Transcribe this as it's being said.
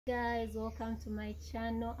Guys, welcome to my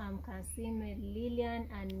channel. I'm Kansime Lillian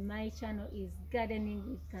and my channel is Gardening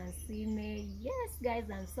with Kansime. Yes guys,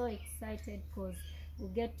 I'm so excited because we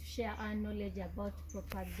get to share our knowledge about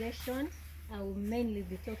propagation. I will mainly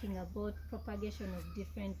be talking about propagation of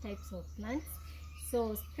different types of plants.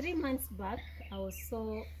 So 3 months back I was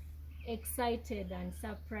so excited and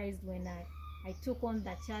surprised when I took on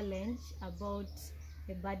the challenge about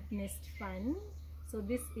a bird nest fan. So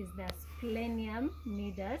this is the Splenium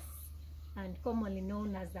nidus and commonly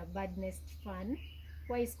known as the bird nest fan.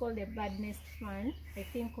 Why it's called a bird nest fan? I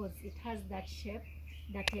think because it has that shape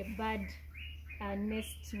that a bird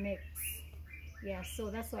nest makes. Yeah, so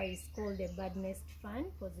that's why it's called a bird nest fan,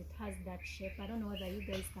 because it has that shape. I don't know whether you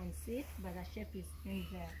guys can see it, but the shape is in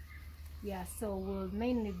there. Yeah, so we'll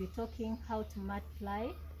mainly be talking how to multiply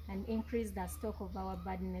and increase the stock of our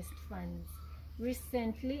bird nest fans.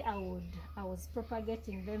 Recently I was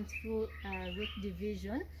propagating them through root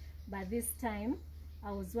division, but this time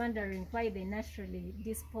I was wondering why they naturally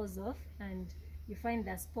dispose off, and you find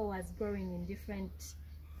the spores growing in different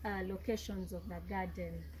locations of the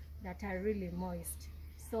garden that are really moist.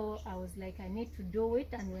 So I was like, I need to do it,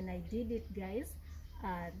 and when I did it guys,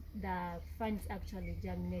 the fans actually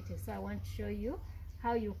germinated. So I want to show you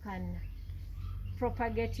how you can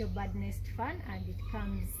propagate your bird nest fan and it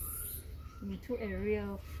comes into a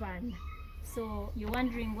real fan. So you're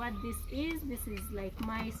wondering what this is. This is like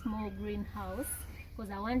my small greenhouse, because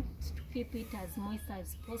I want to keep it as moist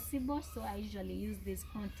as possible. So I usually use these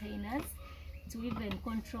containers to even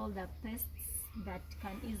control the pests that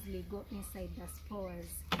can easily go inside the spores.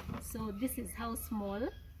 So this is how small,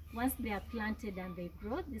 once they are planted and they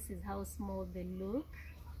grow, this is how small they look.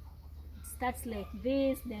 It starts like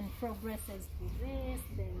this, then progresses to this,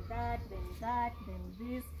 then that, then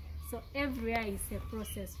this. So every year is a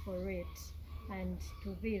process for it. And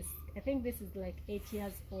to this, I think this is like 8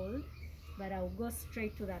 years old, but I'll go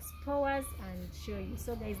straight to the spores and show you.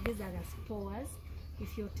 So guys, these are the spores.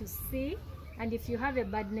 If you're to see, and if you have a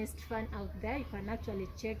bird nest fan out there, you can actually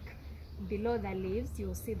check below the leaves,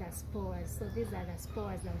 you'll see the spores. So these are the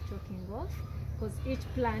spores I'm talking of, because each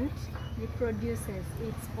plant reproduces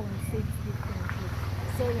its own seeds differently.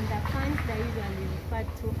 So in the plants they're usually referred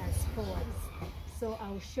to as spores. So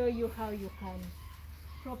I'll show you how you can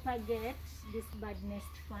propagate this bird nest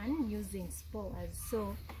fan using spores.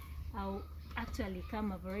 So I've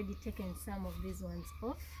already taken some of these ones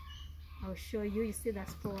off. I'll show you. You see the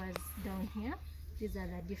spores down here? These are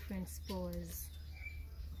the different spores.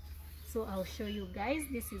 So I'll show you guys.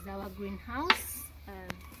 This is our greenhouse.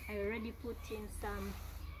 I already put in some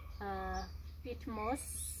peat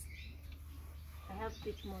moss. I have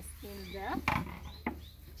peat moss in there.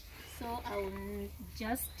 So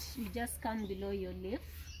you just come below your leaf.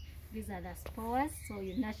 These are the spores. So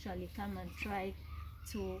you naturally come and try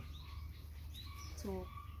to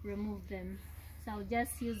remove them. So I'll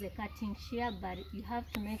just use a cutting shear, but you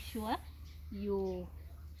have to make sure you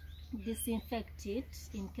disinfect it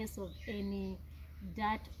in case of any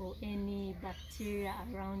dirt or any bacteria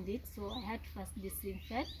around it. So I had to first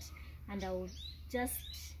disinfect, and I will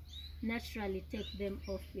just naturally take them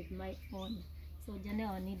off with my own. So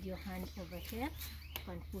Janelle, I'll need your hand over here. You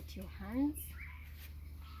can put your hands.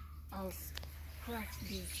 I'll scratch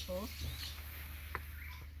these off.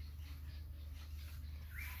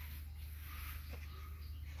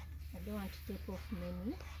 I don't want to take off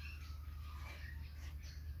many.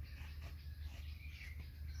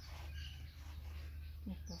 I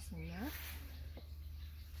think that's enough.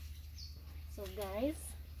 So guys,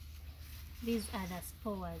 these are the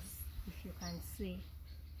spores, if you can see.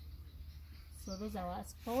 So those are our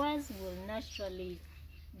spores. Will naturally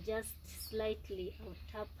just slightly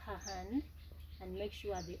tap her hand and make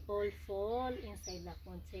sure they all fall inside the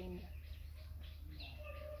container.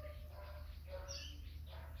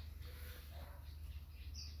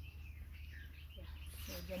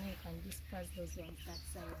 So then you can disperse those ones that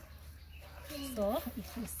side. So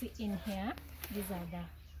if you see in here, these are the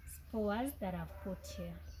spores that I've put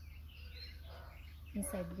here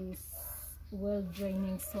inside these well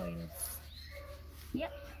draining soils.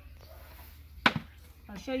 Yep.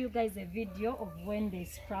 I'll show you guys a video of when they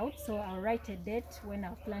sprout. So I'll write a date when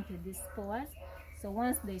I've planted these spores. So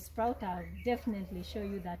once they sprout, I'll definitely show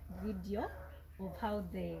you that video of how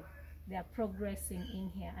they are progressing in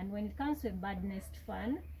here. And when it comes to a bird nest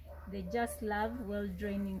fan, they just love well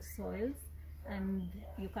draining soils, and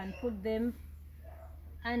you can put them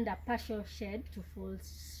under partial shade to full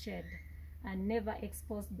shade, and never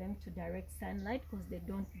expose them to direct sunlight because they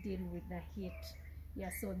don't deal with the heat. Yeah,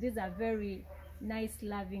 so these are very nice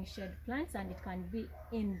loving shade plants, and it can be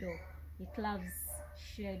indoor. It loves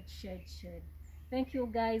shade. Thank you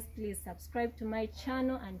guys. Please subscribe to my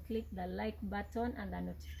channel and click the like button and the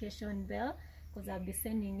notification bell, because I'll be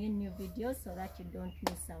sending in new videos so that you don't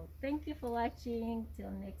miss out. Thank you for watching.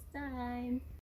 Till next time.